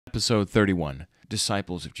Episode 31,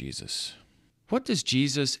 Disciples of Jesus. What does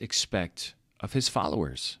Jesus expect of his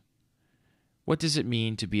followers? What does it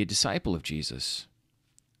mean to be a disciple of Jesus?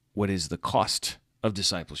 What is the cost of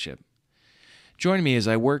discipleship? Join me as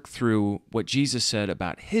I work through what Jesus said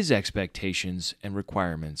about his expectations and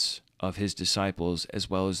requirements of his disciples, as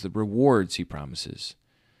well as the rewards he promises.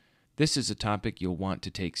 This is a topic you'll want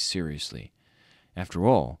to take seriously. After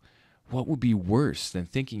all, what would be worse than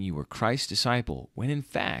thinking you were Christ's disciple when in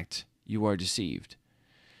fact you are deceived?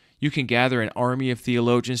 You can gather an army of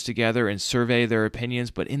theologians together and survey their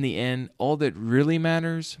opinions, but in the end, all that really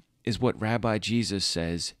matters is what Rabbi Jesus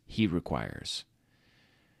says he requires.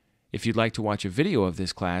 If you'd like to watch a video of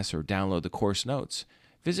this class or download the course notes,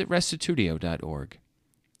 visit restitutio.org.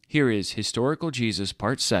 Here is Historical Jesus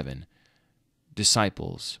Part 7,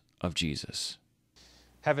 Disciples of Jesus.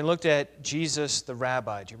 Having looked at Jesus the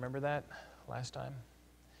Rabbi, do you remember that last time?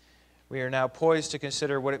 We are now poised to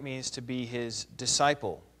consider what it means to be his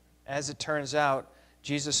disciple. As it turns out,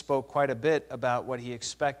 Jesus spoke quite a bit about what he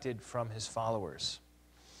expected from his followers.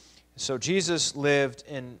 So Jesus lived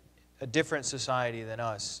in a different society than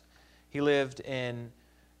us. He lived in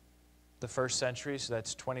the first century, so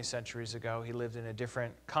that's 20 centuries ago. He lived in a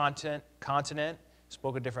different continent,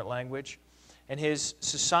 spoke a different language, and his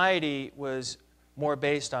society was more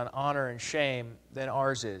based on honor and shame than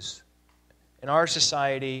ours is. In our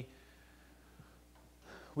society,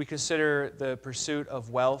 we consider the pursuit of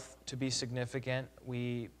wealth to be significant.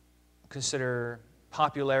 We consider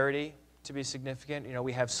popularity to be significant. You know,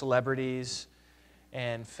 we have celebrities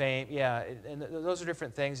and fame. Yeah, and those are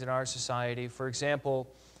different things in our society. For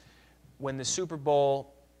example, when the Super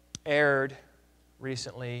Bowl aired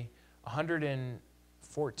recently,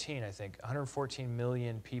 114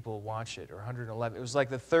 million people watched it, or 111. It was like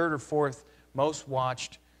the third or fourth most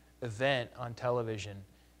watched event on television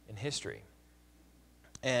in history.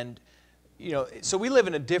 And, you know, so we live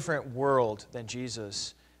in a different world than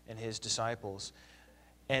Jesus and his disciples.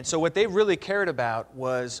 And so what they really cared about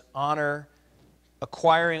was honor,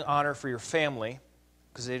 acquiring honor for your family,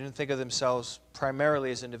 because they didn't think of themselves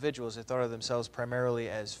primarily as individuals. They thought of themselves primarily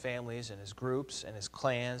as families and as groups and as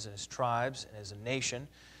clans and as tribes and as a nation,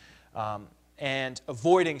 and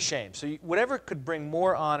avoiding shame. So whatever could bring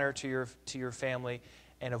more honor to your family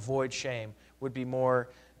and avoid shame would be more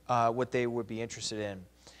what they would be interested in.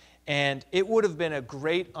 And it would have been a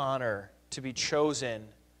great honor to be chosen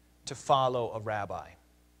to follow a rabbi,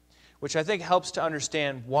 which I think helps to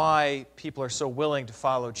understand why people are so willing to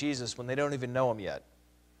follow Jesus when they don't even know him yet.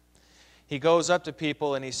 He goes up to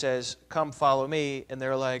people and he says, "Come follow me," and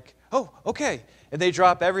they're like, "Oh, okay." And they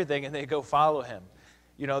drop everything and they go follow him.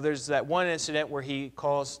 You know, there's that one incident where he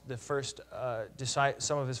calls the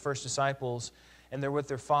some of his first disciples, and they're with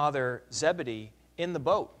their father Zebedee in the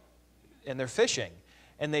boat, and they're fishing.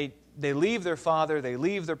 And they leave their father, they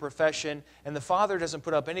leave their profession, and the father doesn't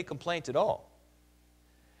put up any complaint at all.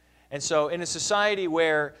 And so in a society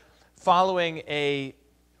where following a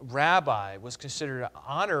rabbi was considered an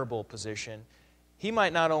honorable position, he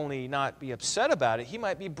might not only not be upset about it, he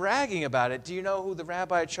might be bragging about it. Do you know who the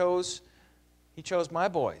rabbi chose? He chose my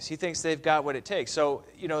boys. He thinks they've got what it takes. So,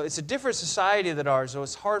 you know, it's a different society than ours, so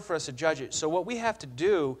it's hard for us to judge it. So what we have to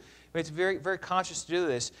do, we have to be very, very conscious to do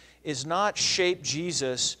this, is not shape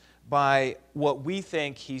Jesus by what we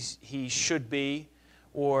think he should be,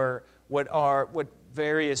 or what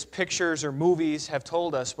various pictures or movies have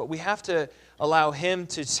told us, but we have to allow him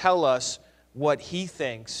to tell us what he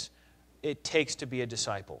thinks it takes to be a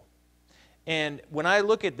disciple. And when I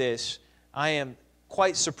look at this, I am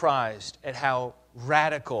quite surprised at how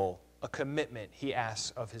radical a commitment he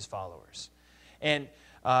asks of his followers. And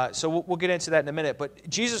so we'll get into that in a minute. But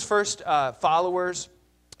Jesus' first followers,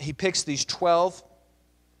 he picks these 12.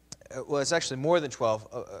 Well, it's actually more than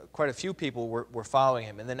 12. Quite a few people were following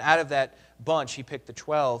him. And then out of that bunch, he picked the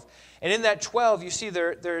 12. And in that 12, you see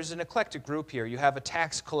there's an eclectic group here. You have a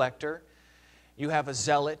tax collector, you have a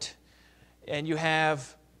zealot, and you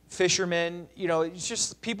have fishermen. You know, it's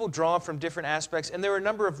just people drawn from different aspects. And there were a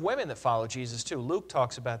number of women that followed Jesus too. Luke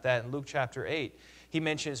talks about that in Luke chapter 8. He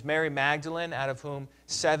mentions Mary Magdalene, out of whom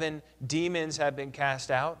 7 demons have been cast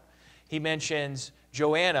out. He mentions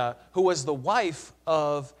Joanna, who was the wife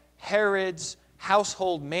of Herod's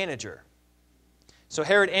household manager. So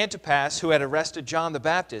Herod Antipas, who had arrested John the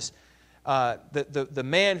Baptist, the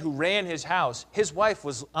man who ran his house, his wife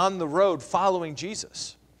was on the road following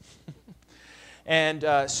Jesus. And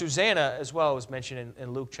Susanna as well was mentioned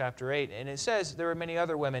in Luke chapter 8. And it says there were many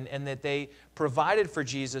other women, and that they provided for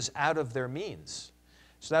Jesus out of their means.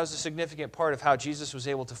 So that was a significant part of how Jesus was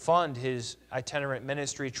able to fund his itinerant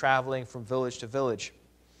ministry, traveling from village to village.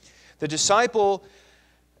 The disciple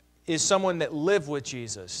is someone that lived with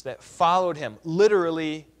Jesus, that followed him,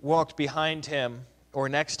 literally walked behind him or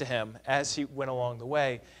next to him as he went along the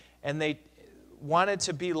way, and they wanted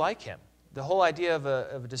to be like him. The whole idea of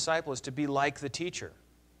a disciple is to be like the teacher.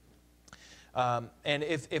 And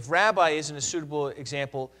if rabbi isn't a suitable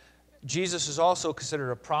example, Jesus is also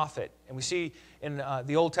considered a prophet. And we see in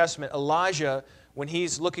the Old Testament, Elijah, when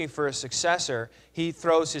he's looking for a successor, he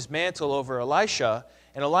throws his mantle over Elisha,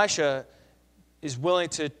 and Elisha is willing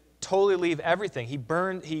to totally leave everything.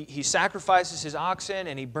 He sacrifices his oxen,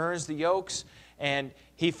 and he burns the yokes, and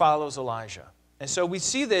he follows Elijah. And so we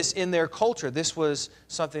see this in their culture. This was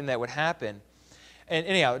something that would happen. And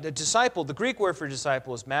anyhow, the disciple, the Greek word for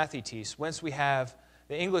disciple is mathetes, whence we have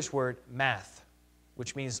the English word math,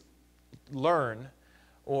 which means learn,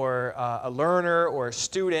 or a learner, or a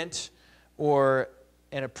student, or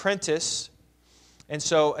an apprentice. And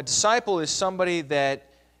so a disciple is somebody that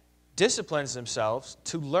disciplines themselves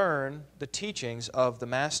to learn the teachings of the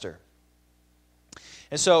master.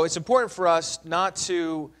 And so it's important for us not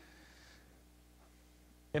to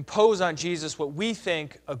impose on Jesus what we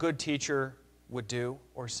think a good teacher would do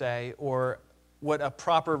or say, or what a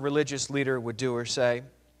proper religious leader would do or say,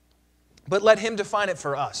 but let him define it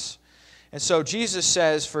for us. And so Jesus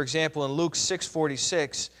says, for example, in Luke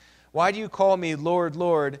 6:46, "Why do you call me Lord,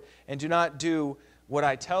 Lord, and do not do what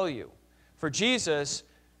I tell you?" For Jesus,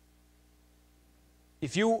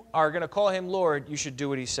 if you are going to call him Lord, you should do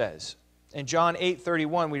what he says. In John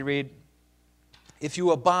 8:31, we read, "If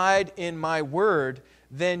you abide in my word,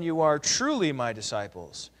 then you are truly my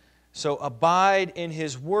disciples." So abide in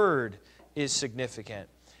his word is significant.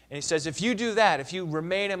 And he says, if you do that, if you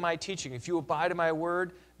remain in my teaching, if you abide in my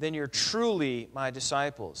word, then you're truly my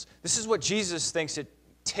disciples. This is what Jesus thinks it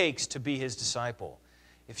takes to be his disciple.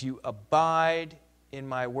 If you abide in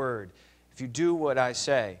my word, if you do what I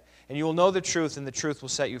say, and you will know the truth, and the truth will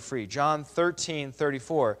set you free. John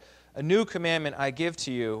 13:34, "A new commandment I give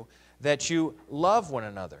to you, that you love one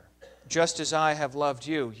another. Just as I have loved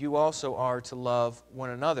you, you also are to love one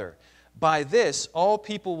another. By this, all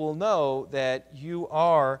people will know that you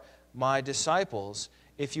are my disciples,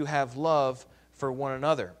 if you have love for one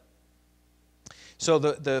another." So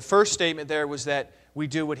the first statement there was that we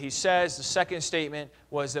do what he says. The second statement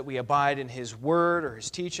was that we abide in his word or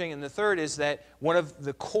his teaching. And the third is that one of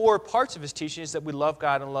the core parts of his teaching is that we love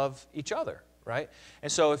God and love each other, right?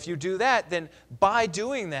 And so if you do that, then by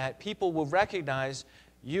doing that, people will recognize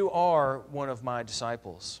you are one of my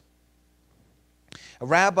disciples. A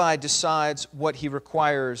rabbi decides what he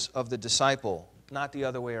requires of the disciple, not the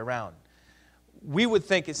other way around. We would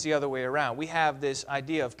think it's the other way around. We have this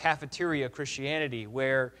idea of cafeteria Christianity,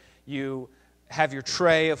 where you have your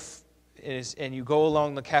tray and you go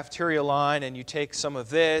along the cafeteria line and you take some of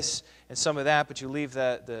this and some of that, but you leave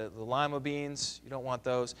the lima beans. You don't want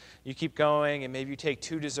those. You keep going, and maybe you take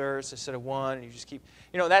 2 desserts instead of 1, and you just keep,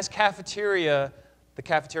 that's cafeteria, the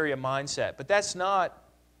cafeteria mindset. But that's not,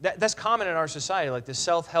 that's common in our society, like the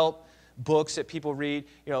self-help books that people read.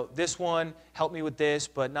 This one helped me with this,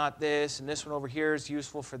 but not this, and this one over here is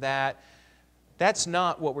useful for that. That's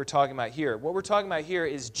not what we're talking about here. What we're talking about here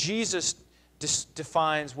is Jesus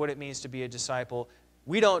defines what it means to be a disciple.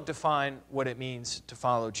 We don't define what it means to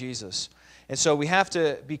follow Jesus. And so we have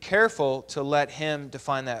to be careful to let him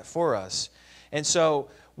define that for us. And so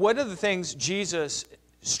one of the things Jesus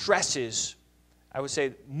stresses, I would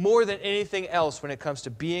say, more than anything else when it comes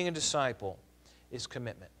to being a disciple, is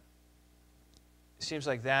commitment. It seems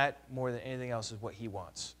like that, more than anything else, is what he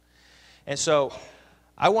wants. And so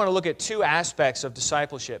I want to look at 2 aspects of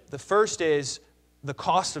discipleship. The first is the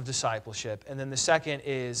cost of discipleship, and then the second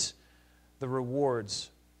is the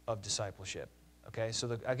rewards of discipleship. Okay,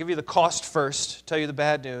 so I'll give you the cost first, tell you the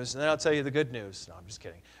bad news, and then I'll tell you the good news. No, I'm just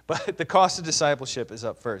kidding. But the cost of discipleship is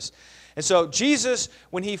up first. And so Jesus,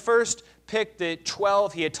 when he first picked the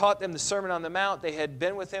 12, he had taught them the Sermon on the Mount. They had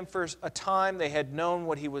been with him for a time. They had known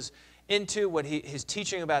what he was into, his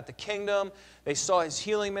teaching about the kingdom. They saw his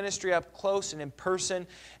healing ministry up close and in person.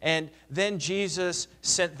 And then Jesus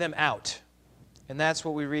sent them out. And that's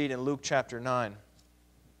what we read in Luke chapter 9.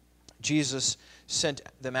 Jesus sent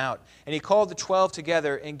them out. And he called the 12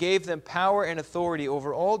 together and gave them power and authority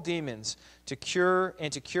over all demons to cure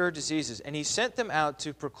diseases. And he sent them out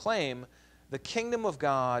to proclaim the kingdom of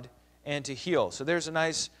God and to heal. So there's a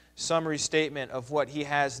nice summary statement of what he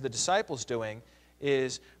has the disciples doing,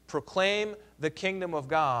 is proclaim the kingdom of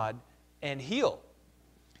God and heal.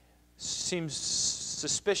 Seems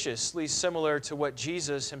suspiciously similar to what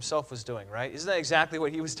Jesus himself was doing, right? Isn't that exactly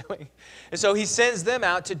what he was doing? And so he sends them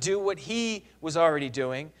out to do what he was already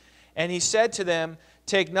doing. And he said to them,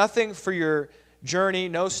 take nothing for your journey,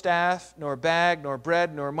 no staff, nor bag, nor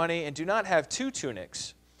bread, nor money, and do not have 2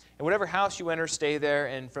 tunics. And whatever house you enter, stay there,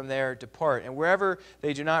 and from there depart. And wherever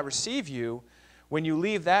they do not receive you, when you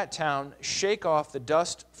leave that town, shake off the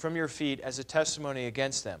dust from your feet as a testimony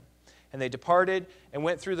against them. And they departed and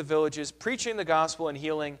went through the villages, preaching the gospel and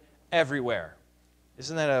healing everywhere.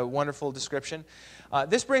 Isn't that a wonderful description?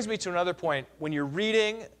 This brings me to another point. When you're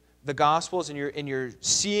reading the Gospels and you're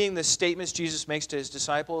seeing the statements Jesus makes to his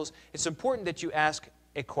disciples, it's important that you ask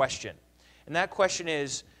a question. And that question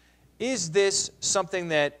is this something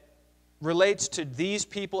that relates to these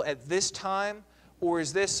people at this time, or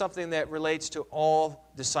is this something that relates to all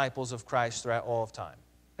disciples of Christ throughout all of time?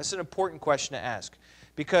 That's an important question to ask.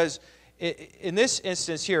 Because in this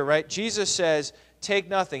instance here, right, Jesus says, take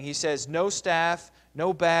nothing. He says, no staff,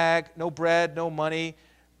 no bag, no bread, no money.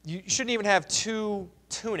 You shouldn't even have 2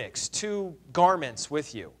 tunics, 2 garments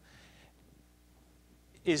with you.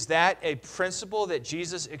 Is that a principle that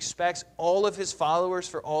Jesus expects all of his followers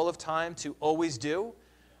for all of time to always do?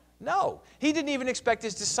 No. He didn't even expect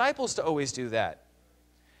his disciples to always do that.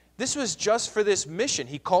 This was just for this mission.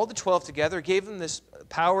 He called the 12 together, gave them this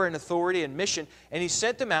power and authority and mission, and he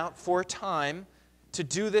sent them out for a time to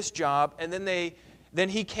do this job, and then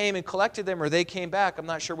he came and collected them, or they came back. I'm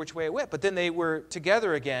not sure which way it went, but then they were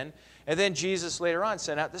together again, and then Jesus later on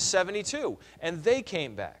sent out the 72, and they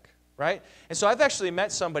came back, right? And so I've actually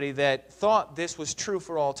met somebody that thought this was true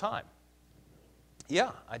for all time.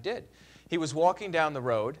 Yeah, I did. He was walking down the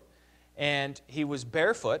road, and he was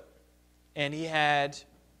barefoot, and he had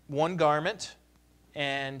 1 garment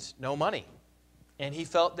and no money. And he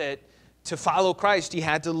felt that to follow Christ, he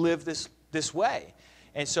had to live this way.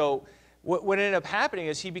 And so what ended up happening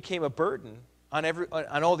is he became a burden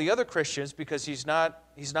on all the other Christians, because he's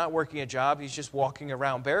not working a job, he's just walking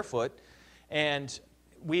around barefoot. And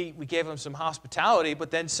we gave him some hospitality,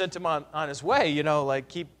 but then sent him on his way, like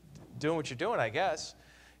keep doing what you're doing, I guess.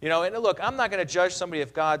 And look, I'm not going to judge somebody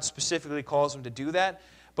if God specifically calls them to do that.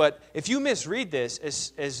 But if you misread this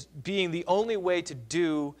as being the only way to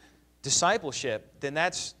do discipleship, then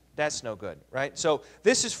that's no good, right? So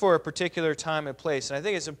this is for a particular time and place, and I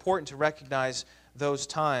think it's important to recognize those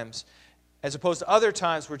times as opposed to other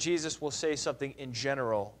times where Jesus will say something in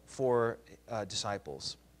general for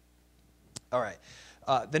disciples. All right.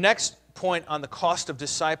 The next point on the cost of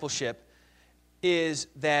discipleship is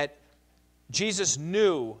that Jesus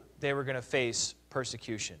knew they were going to face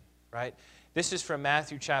persecution, right? This is from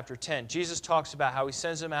Matthew chapter 10. Jesus talks about how he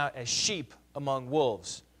sends them out as sheep among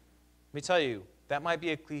wolves. Let me tell you, that might be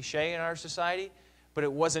a cliche in our society, but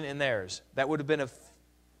it wasn't in theirs. That would have been a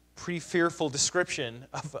pretty fearful description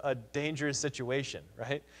of a dangerous situation,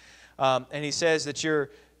 right? And he says that you're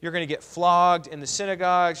going to get flogged in the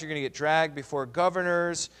synagogues, you're going to get dragged before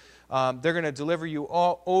governors, they're going to deliver you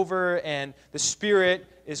all over, and the Spirit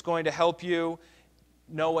is going to help you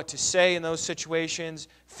know what to say in those situations.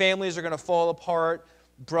 Families are going to fall apart.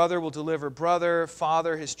 Brother will deliver brother,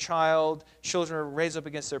 father his child, children are raised up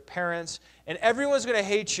against their parents, and everyone's going to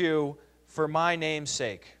hate you for my name's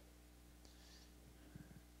sake.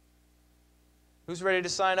 Who's ready to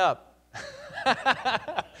sign up?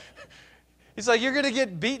 He's like, you're going to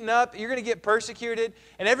get beaten up, you're going to get persecuted,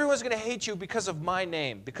 and everyone's going to hate you because of my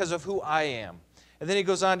name, because of who I am. And then he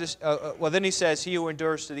goes on to, then he says, he who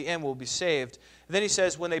endures to the end will be saved. And then he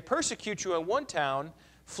says, when they persecute you in one town,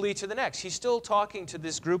 flee to the next. He's still talking to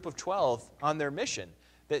this group of 12 on their mission.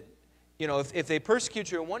 That, if they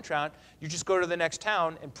persecute you in one town, you just go to the next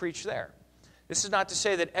town and preach there. This is not to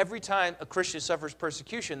say that every time a Christian suffers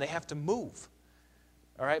persecution, they have to move.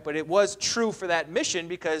 All right? But it was true for that mission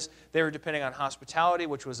because they were depending on hospitality,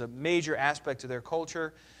 which was a major aspect of their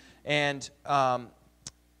culture. And,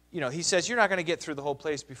 he says, you're not going to get through the whole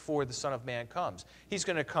place before the Son of Man comes. He's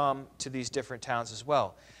going to come to these different towns as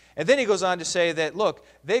well. And then he goes on to say that, look,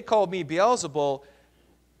 they called me Beelzebul.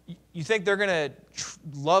 You think they're going to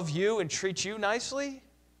love you and treat you nicely?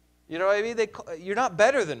 You know what I mean? You're not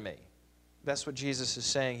better than me. That's what Jesus is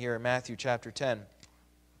saying here in Matthew chapter 10.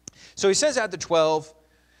 So he sends out the 12,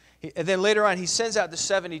 and then later on he sends out the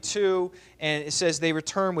 72, and it says they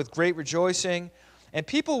return with great rejoicing. And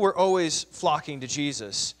people were always flocking to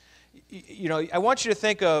Jesus. I want you to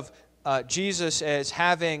think of Jesus as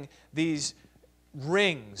having these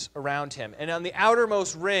rings around him. And on the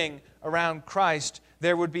outermost ring around Christ,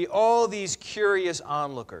 there would be all these curious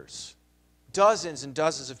onlookers. Dozens and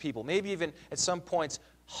dozens of people, maybe even at some points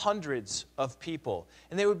hundreds of people.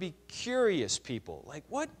 And they would be curious people. Like,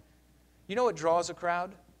 what? You know what draws a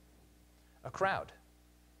crowd? A crowd.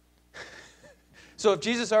 So if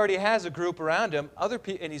Jesus already has a group around him, other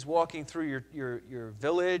people, and he's walking through your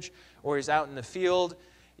village, or he's out in the field,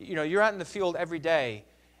 you're out in the field every day,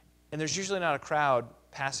 and there's usually not a crowd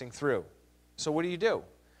passing through. So what do? You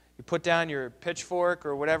put down your pitchfork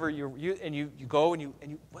or whatever, and you go and you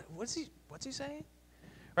what's he saying?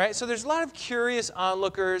 Right? So there's a lot of curious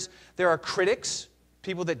onlookers. There are critics,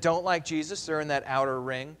 people that don't like Jesus. They're in that outer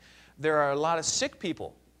ring. There are a lot of sick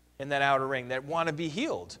people in that outer ring that want to be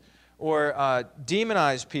healed, or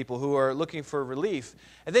demonized people who are looking for relief.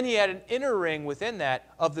 And then he had an inner ring within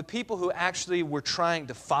that of the people who actually were trying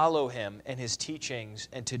to follow him and his teachings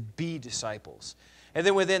and to be disciples. And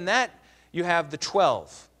then within that, you have the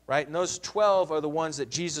 12, right? And those 12 are the ones that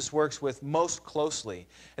Jesus works with most closely.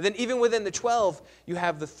 And then even within the 12, you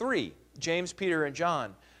have the 3, James, Peter, and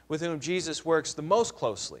John, with whom Jesus works the most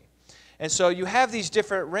closely. And so you have these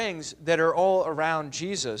different rings that are all around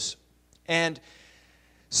Jesus. And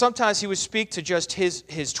sometimes he would speak to just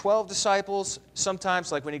his 12 disciples.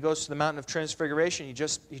 Sometimes, like when he goes to the Mountain of Transfiguration, he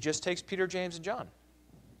just takes Peter, James, and John.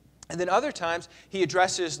 And then other times, he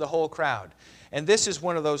addresses the whole crowd. And this is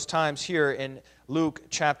one of those times here in Luke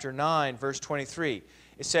chapter 9, verse 23.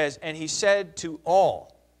 It says, and he said to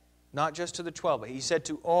all, not just to the 12, but he said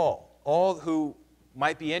to all who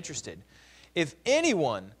might be interested, if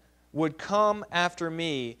anyone would come after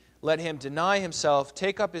me, let him deny himself,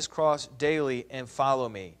 take up his cross daily, and follow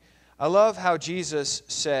me. I love how Jesus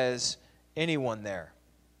says anyone there.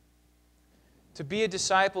 To be a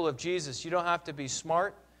disciple of Jesus, you don't have to be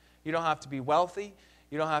smart. You don't have to be wealthy.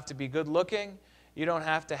 You don't have to be good looking. You don't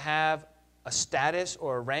have to have a status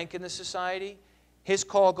or a rank in the society. His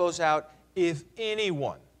call goes out, if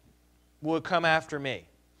anyone will come after me.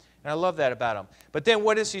 And I love that about him. But then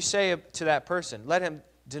what does he say to that person? Let him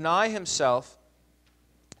deny himself,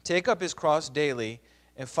 take up his cross daily,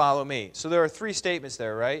 and follow me. So there are 3 statements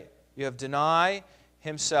there, right? You have deny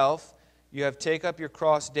himself, you have take up your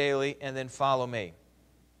cross daily, and then follow me.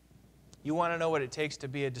 You want to know what it takes to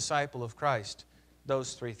be a disciple of Christ?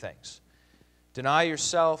 Those 3 things. Deny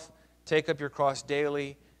yourself, take up your cross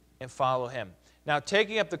daily, and follow him. Now,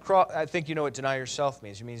 taking up the cross, I think you know what deny yourself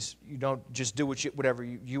means. It means you don't just do whatever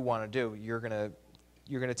you want to do. You're going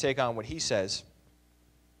to take on what he says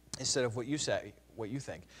instead of what you say, what you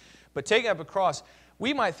think. But taking up a cross,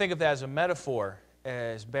 we might think of that as a metaphor,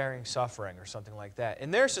 as bearing suffering or something like that.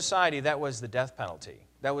 In their society, that was the death penalty.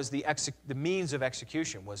 That was the means of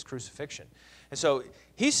execution, was crucifixion. And so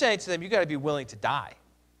he's saying to them, you've got to be willing to die.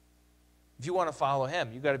 If you want to follow him,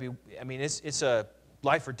 you've got to be, it's a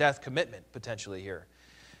life or death commitment potentially here.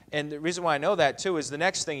 And the reason why I know that too is the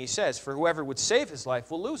next thing he says, for whoever would save his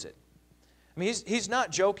life will lose it. I mean, he's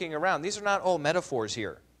not joking around. These are not all metaphors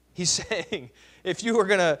here. He's saying, if you are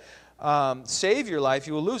going to save your life,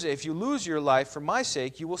 you will lose it. If you lose your life for my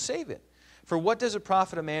sake, you will save it. For what does it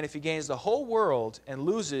profit a man if he gains the whole world and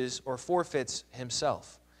loses or forfeits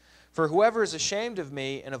himself? For whoever is ashamed of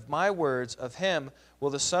me and of my words, of him will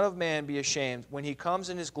the Son of Man be ashamed when he comes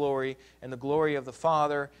in his glory and the glory of the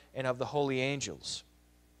Father and of the holy angels.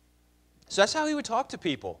 So that's how he would talk to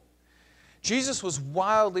people. Jesus was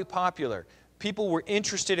wildly popular. People were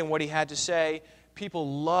interested in what he had to say.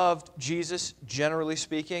 People loved Jesus, generally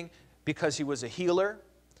speaking, because he was a healer,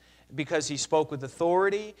 because he spoke with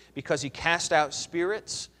authority, because he cast out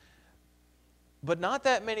spirits. But not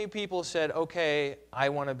that many people said, okay, I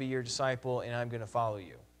want to be your disciple and I'm going to follow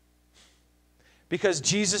you. Because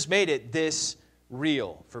Jesus made it this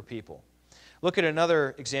real for people. Look at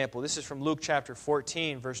another example. This is from Luke chapter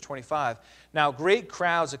 14, verse 25. Now great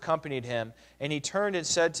crowds accompanied him, and he turned and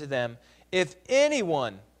said to them, if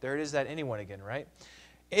anyone, there it is, that anyone again, right?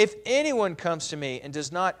 If anyone comes to me and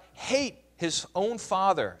does not hate his own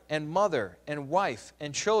father and mother and wife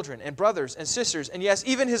and children and brothers and sisters, and yes,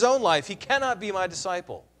 even his own life, he cannot be my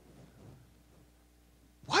disciple.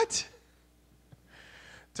 What?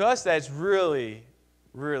 To us, that's really,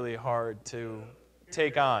 really hard to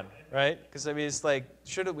take on, right? Because, it's like,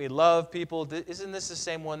 shouldn't we love people? Isn't this the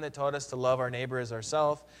same one that taught us to love our neighbor as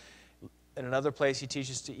ourselves? In another place, he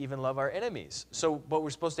teaches to even love our enemies. But we're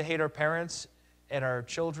supposed to hate our parents and our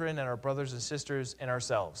children and our brothers and sisters and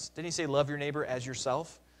ourselves. Didn't he say love your neighbor as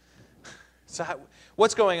yourself? So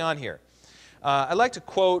what's going on here? I'd like to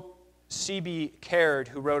quote C.B. Caird,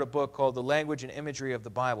 who wrote a book called The Language and Imagery of the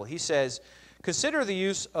Bible. He says, consider the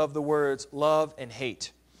use of the words love and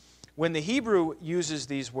hate. When the Hebrew uses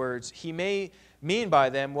these words, he may mean by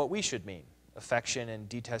them what we should mean, affection and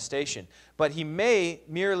detestation. But he may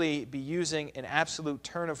merely be using an absolute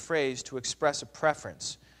turn of phrase to express a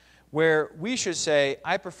preference. Where we should say,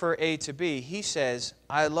 I prefer A to B, he says,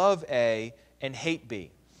 I love A and hate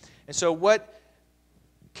B. And so what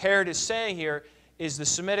Caird is saying here is the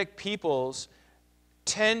Semitic peoples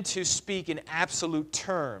tend to speak in absolute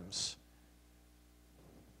terms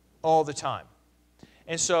all the time.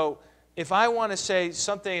 And so if I want to say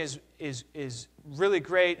something is really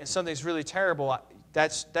great and something's really terrible,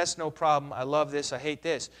 that's no problem. I love this, I hate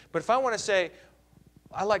this. But if I want to say,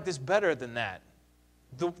 I like this better than that,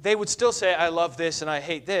 they would still say, I love this and I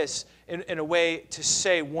hate this, in a way to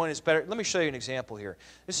say one is better. Let me show you an example here.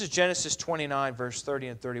 This is Genesis 29, verse 30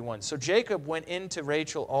 and 31. So Jacob went in to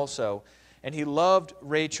Rachel also, and he loved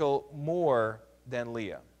Rachel more than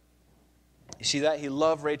Leah. You see that? He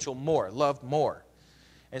loved Rachel more, loved more,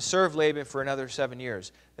 and served Laban for another 7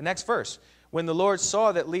 years. The next verse, when the Lord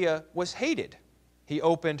saw that Leah was hated, he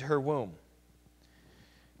opened her womb.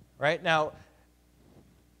 Right? Now,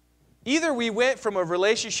 either we went from a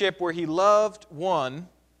relationship where he loved one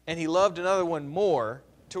and he loved another one more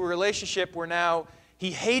to a relationship where now he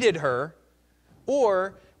hated her,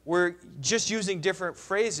 or we're just using different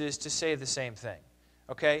phrases to say the same thing.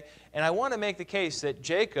 Okay? And I want to make the case that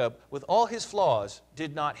Jacob, with all his flaws,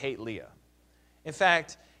 did not hate Leah. In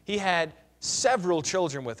fact, he had several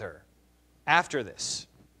children with her after this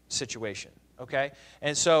situation. Okay?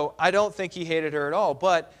 And so I don't think he hated her at all,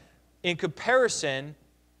 but in comparison,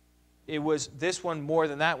 it was this one more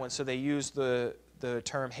than that one, so they used the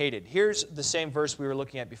term hated. Here's the same verse we were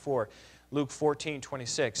looking at before, Luke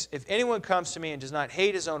 14:26. If anyone comes to me and does not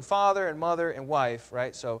hate his own father and mother and wife,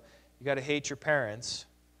 right? So you got to hate your parents.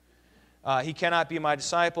 He cannot be my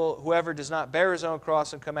disciple. Whoever does not bear his own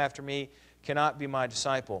cross and come after me cannot be my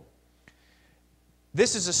disciple.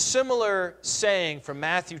 This is a similar saying from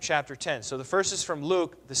Matthew chapter 10. So the first is from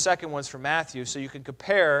Luke, the second one's from Matthew, so you can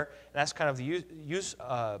compare, and that's kind of the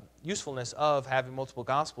usefulness of having multiple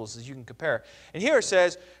gospels, is you can compare. And here it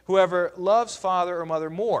says, whoever loves father or mother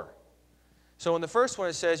more. So in the first one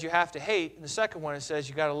it says you have to hate, in the second one it says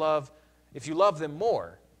you got to love, if you love them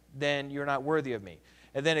more, then you're not worthy of me.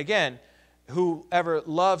 And then again, whoever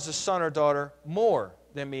loves a son or daughter more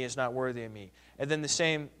than me is not worthy of me. And then the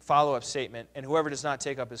same follow-up statement, and whoever does not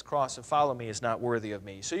take up his cross and follow me is not worthy of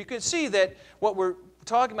me. So you can see that what we're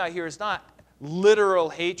talking about here is not literal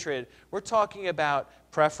hatred. We're talking about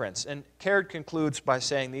preference. And Caird concludes by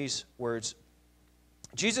saying these words,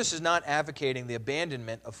 Jesus is not advocating the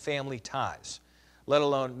abandonment of family ties, let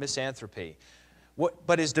alone misanthropy,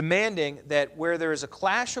 but is demanding that where there is a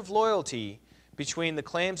clash of loyalty between the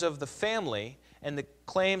claims of the family and the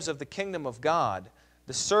claims of the kingdom of God,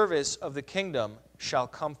 the service of the kingdom shall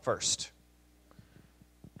come first.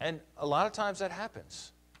 And a lot of times that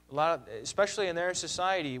happens. Especially in their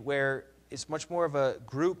society where it's much more of a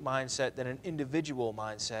group mindset than an individual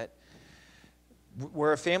mindset,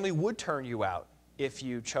 where a family would turn you out if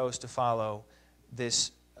you chose to follow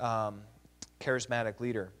this charismatic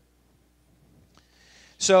leader.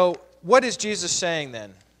 So what is Jesus saying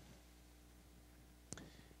then?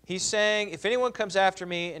 He's saying, if anyone comes after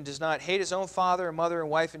me and does not hate his own father and mother and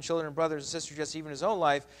wife and children and brothers and sisters, just even his own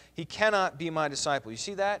life, he cannot be my disciple. You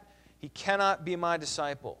see that? He cannot be my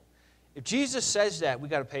disciple. If Jesus says that,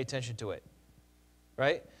 we've got to pay attention to it,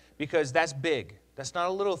 right? Because that's big. That's not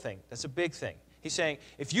a little thing. That's a big thing. He's saying,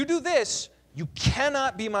 if you do this, you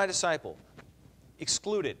cannot be my disciple.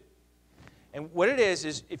 Excluded. And what it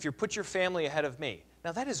is if you put your family ahead of me.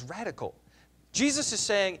 Now, that is radical. Jesus is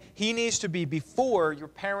saying he needs to be before your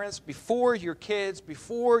parents, before your kids,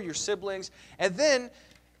 before your siblings. And then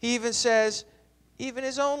he even says, even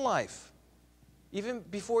his own life. Even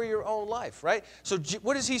before your own life, right? So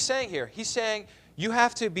what is he saying here? He's saying you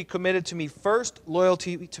have to be committed to me first,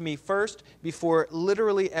 loyalty to me first, before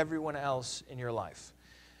literally everyone else in your life.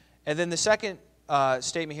 And then the second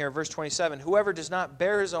statement here, verse 27, whoever does not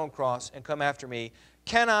bear his own cross and come after me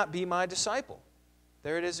cannot be my disciple.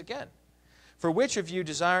 There it is again. For which of you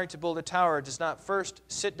desiring to build a tower does not first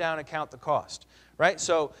sit down and count the cost? Right?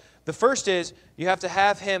 So the first is you have to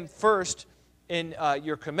have him first in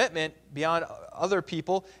your commitment beyond other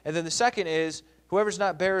people. And then the second is whoever does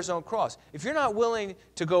not bear his own cross. If you're not willing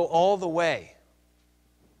to go all the way,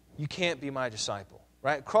 you can't be my disciple.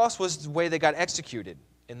 Right? Cross was the way they got executed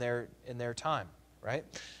in their time. Right?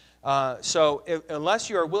 So unless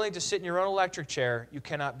you are willing to sit in your own electric chair, you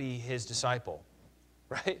cannot be his disciple.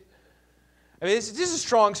 Right? I mean, this is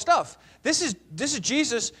strong stuff. This is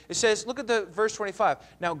Jesus. It says, look at the verse 25.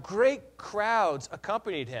 Now, great crowds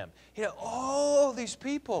accompanied him. He had all these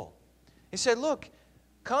people. He said, look,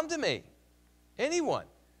 come to me, anyone.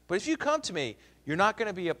 But if you come to me, you're not going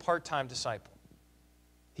to be a part-time disciple.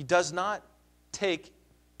 He does not take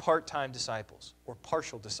part-time disciples or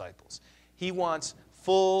partial disciples. He wants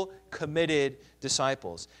full, committed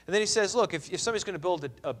disciples. And then he says, look, if somebody's going to build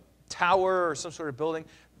a tower or some sort of building,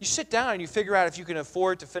 you sit down and you figure out if you can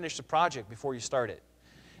afford to finish the project before you start it.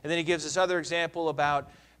 And then he gives this other example about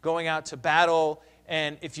going out to battle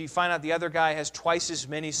And if you find out the other guy has twice as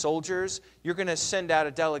many soldiers, you're going to send out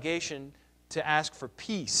a delegation to ask for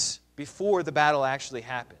peace before the battle actually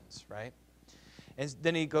happens, right? And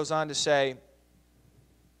then he goes on to say,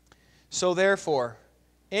 so therefore,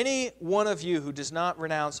 any one of you who does not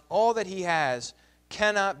renounce all that he has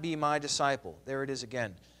cannot be my disciple. There it is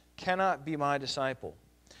again. Cannot be my disciple.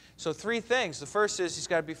 So 3 things. The first is he's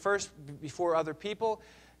got to be first before other people.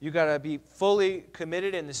 You've got to be fully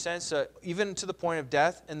committed in the sense even to the point of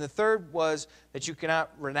death. And the third was that you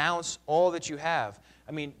cannot renounce all that you have.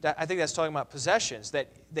 I mean, I think that's talking about possessions, that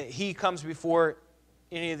he comes before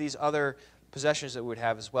any of these other possessions that we would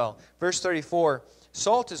have as well. Verse 34,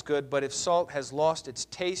 salt is good, but if salt has lost its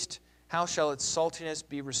taste, how shall its saltiness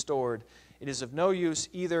be restored? It is of no use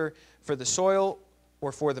either for the soil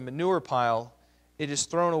or for the manure pile. It is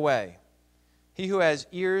thrown away. He who has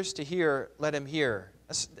ears to hear, let him hear.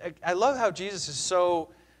 I love how Jesus is so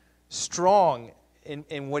strong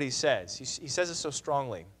in what he says. He says it so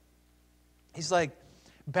strongly. He's like,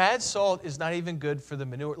 bad salt is not even good for the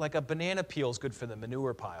manure. Like a banana peel is good for the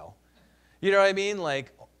manure pile. You know what I mean?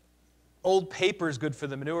 Like old paper is good for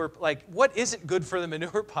the manure. Like what isn't good for the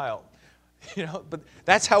manure pile? You know, but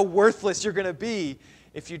that's how worthless you're going to be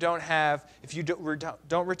if you don't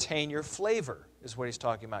retain your flavor, is what he's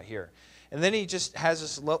talking about here. And then he just has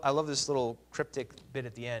this, I love this little cryptic bit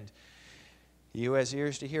at the end. He who has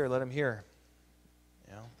ears to hear, let him hear.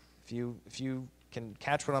 You know, if you can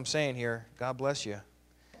catch what I'm saying here, God bless you.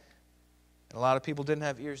 And a lot of people didn't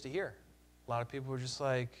have ears to hear. A lot of people were just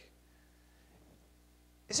like,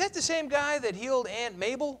 is that the same guy that healed Aunt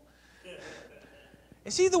Mabel?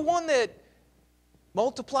 Is he the one that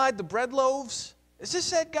multiplied the bread loaves? Is this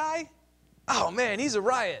that guy? Oh man, he's a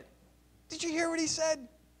riot. Did you hear what he said?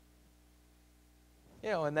 You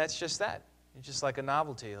know, and that's just that. It's just like a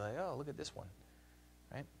novelty, like, oh, look at this one.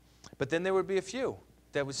 Right? But then there would be a few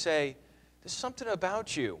that would say, there's something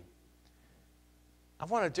about you. I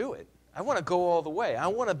want to do it. I want to go all the way. I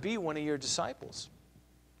want to be one of your disciples.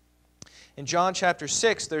 In John chapter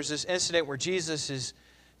 6, there's this incident where Jesus is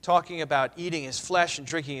talking about eating his flesh and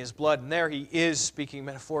drinking his blood, and there he is speaking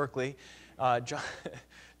metaphorically,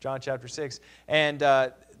 John chapter 6. And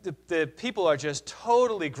the people are just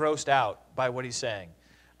totally grossed out by what he's saying,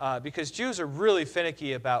 because Jews are really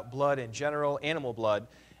finicky about blood in general, animal blood,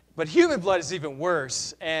 but human blood is even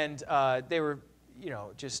worse, and they were,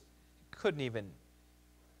 just couldn't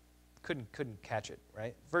catch it,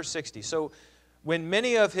 right? Verse 60, so when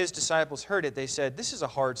many of his disciples heard it, they said, this is a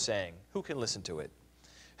hard saying. Who can listen to it?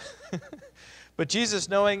 But Jesus,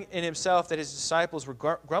 knowing in himself that his disciples were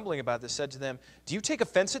grumbling about this, said to them, do you take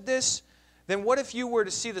offense at this? Then what if you were to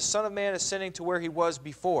see the Son of Man ascending to where he was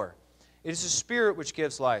before? It is the Spirit which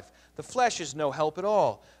gives life. The flesh is no help at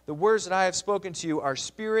all. The words that I have spoken to you are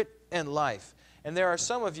spirit and life. And there are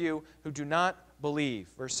some of you who do not believe.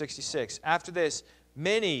 Verse 66, after this,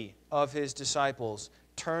 many of his disciples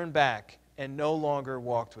turned back and no longer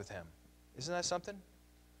walked with him. Isn't that something?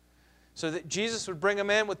 So that Jesus would bring them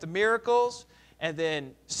in with the miracles and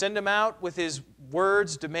then send them out with his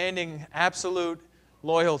words demanding absolute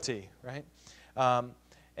loyalty, right?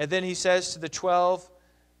 And then he says to the 12,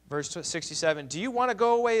 verse 67, do you want to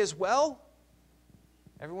go away as well?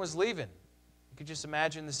 Everyone's leaving. You could just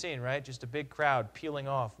imagine the scene, right? Just a big crowd peeling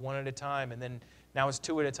off one at a time, and then now it's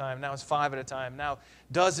 2 at a time, now it's 5 at a time, now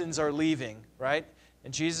dozens are leaving, right?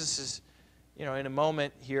 And Jesus is, in a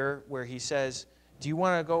moment here where he says, do you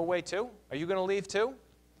want to go away too? Are you going to leave too?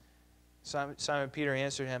 Simon Peter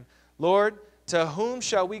answered him, Lord, to whom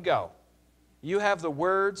shall we go? You have the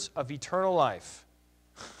words of eternal life.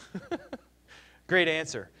 Great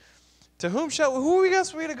answer. Who are we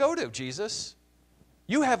else to go to, Jesus?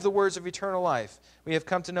 You have the words of eternal life. We have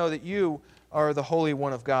come to know that you are the Holy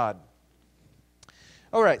One of God.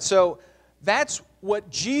 All right, so that's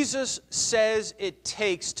what Jesus says it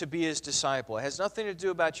takes to be his disciple. It has nothing to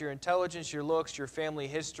do about your intelligence, your looks, your family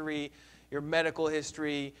history, your medical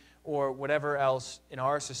history, or whatever else in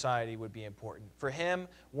our society would be important. For him,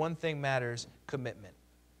 one thing matters, commitment.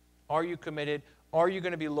 Are you committed? Are you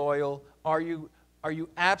going to be loyal? Are you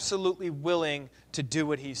absolutely willing to do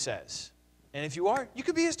what he says? And if you are, you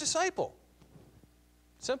could be his disciple.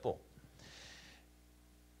 Simple.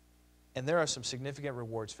 And there are some significant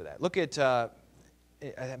rewards for that. Look at,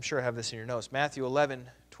 I'm sure I have this in your notes, Matthew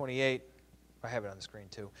 11:28. I have it on the screen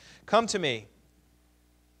too. Come to me,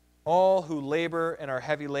 all who labor and are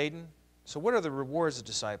heavy laden. So what are the rewards of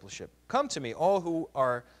discipleship? Come to me, all who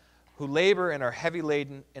labor and are heavy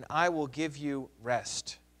laden, and I will give you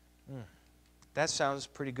rest. That sounds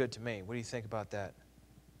pretty good to me. What do you think about that?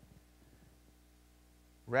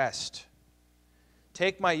 Rest.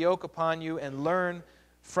 Take my yoke upon you and learn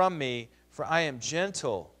from me, for I am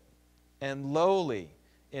gentle and lowly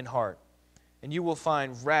in heart, and you will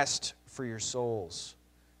find rest for your souls.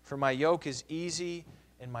 For my yoke is easy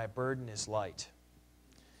and my burden is light.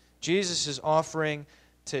 Jesus is offering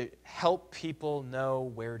to help people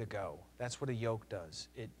know where to go. That's what a yoke does.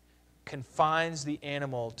 It confines the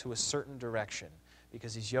animal to a certain direction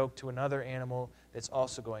because he's yoked to another animal that's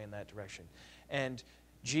also going in that direction. And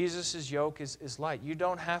Jesus' yoke is light. You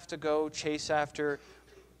don't have to go chase after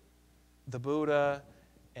the Buddha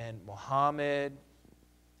and Muhammad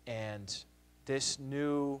and this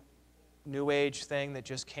new age thing that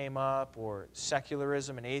just came up, or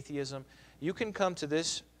secularism and atheism. You can come to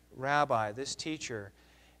this rabbi, this teacher,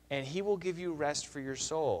 and he will give you rest for your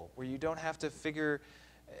soul, where you don't have to figure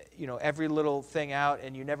every little thing out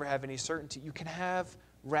and you never have any certainty. You can have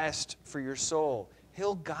rest for your soul.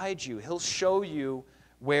 He'll guide you. He'll show you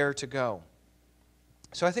where to go.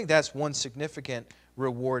 So I think that's one significant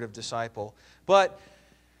reward of disciple. But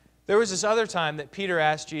there was this other time that Peter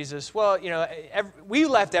asked Jesus, well, we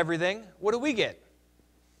left everything. What do we get?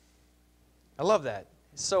 I love that.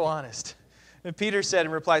 It's so honest. And Peter said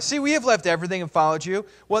in reply, see, we have left everything and followed you.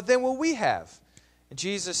 What then will we have? And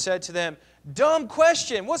Jesus said to them, dumb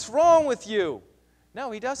question. What's wrong with you?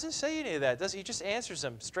 No, he doesn't say any of that, does he? He just answers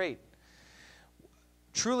them straight.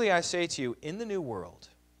 Truly I say to you, in the new world,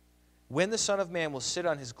 when the Son of Man will sit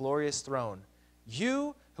on his glorious throne,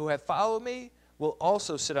 you who have followed me will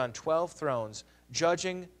also sit on 12 thrones,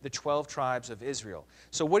 judging the 12 tribes of Israel.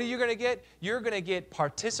 So what are you going to get? You're going to get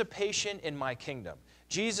participation in my kingdom.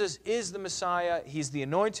 Jesus is the Messiah. He's the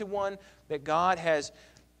anointed one that God has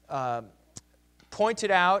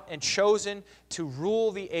pointed out and chosen to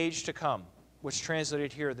rule the age to come, which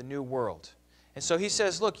translated here, the new world. And so he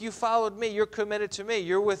says, look, you followed me. You're committed to me.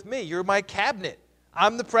 You're with me. You're my cabinet.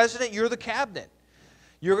 I'm the president. You're the cabinet.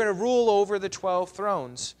 You're going to rule over the 12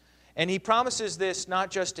 thrones. And he promises this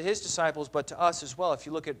not just to his disciples, but to us as well. If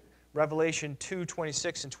you look at Revelation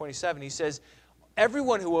 2:26 and 27, he says,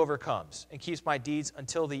 everyone who overcomes and keeps my deeds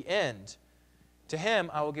until the end, to him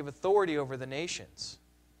I will give authority over the nations.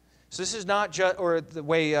 So this is not just, or the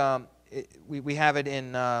way we have it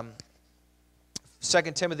in 2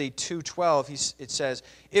 Timothy 2:12, it says,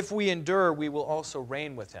 if we endure, we will also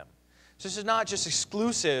reign with him. So this is not just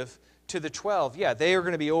exclusive to the 12. Yeah, they are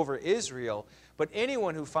going to be over Israel, but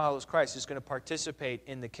anyone who follows Christ is going to participate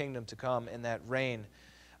in the kingdom to come, in that reign.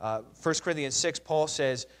 1 Corinthians 6, Paul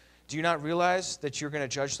says, do you not realize that you're going to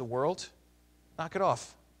judge the world? Knock it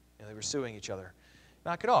off. They were suing each other.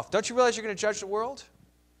 Knock it off. Don't you realize you're going to judge the world?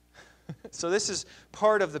 So this is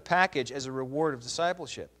part of the package as a reward of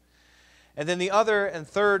discipleship. And then the other and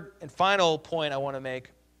third and final point I want to make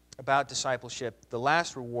about discipleship, the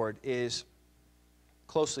last reward, is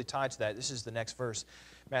closely tied to that. This is the next verse,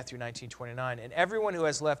 Matthew 19:29. And everyone who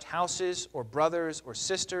has left houses or brothers or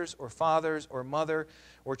sisters or fathers or mother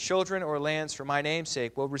or children or lands for my name's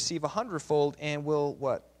sake will receive 100-fold and will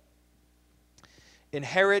what?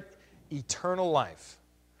 Inherit eternal life.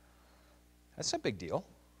 That's a big deal,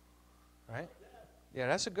 right? Yeah,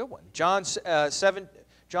 that's a good one. John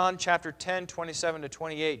chapter 10, 27 to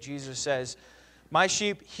 28, Jesus says, my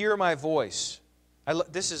sheep hear my voice.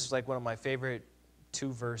 This is like one of my favorite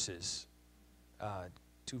two-verse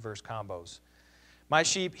combos. My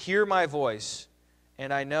sheep hear my voice,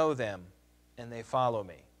 and I know them, and they follow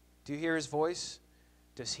me. Do you hear his voice?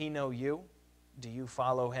 Does he know you? Do you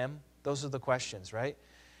follow him? Those are the questions, right?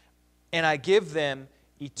 And I give them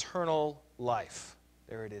eternal life.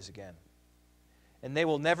 There it is again. And they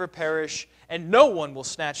will never perish, and no one will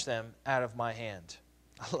snatch them out of my hand.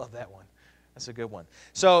 I love that one. That's a good one.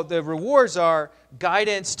 So the rewards are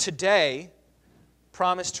guidance today,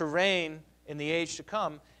 promise to reign in the age to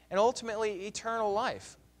come, and ultimately eternal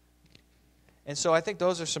life. And so I think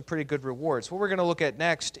those are some pretty good rewards. What we're going to look at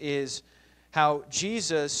next is how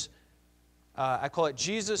Jesus, I call it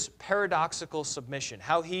Jesus' paradoxical submission,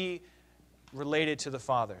 how he related to the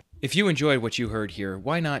Father. If you enjoyed what you heard here,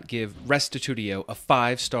 why not give Restitutio a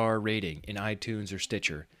 5-star rating in iTunes or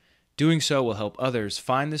Stitcher? Doing so will help others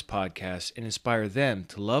find this podcast and inspire them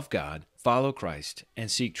to love God, follow Christ, and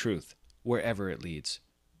seek truth wherever it leads.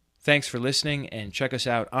 Thanks for listening, and check us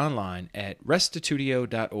out online at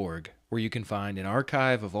restitutio.org, where you can find an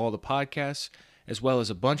archive of all the podcasts, as well as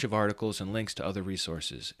a bunch of articles and links to other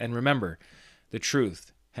resources. And remember, the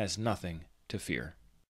truth has nothing to fear.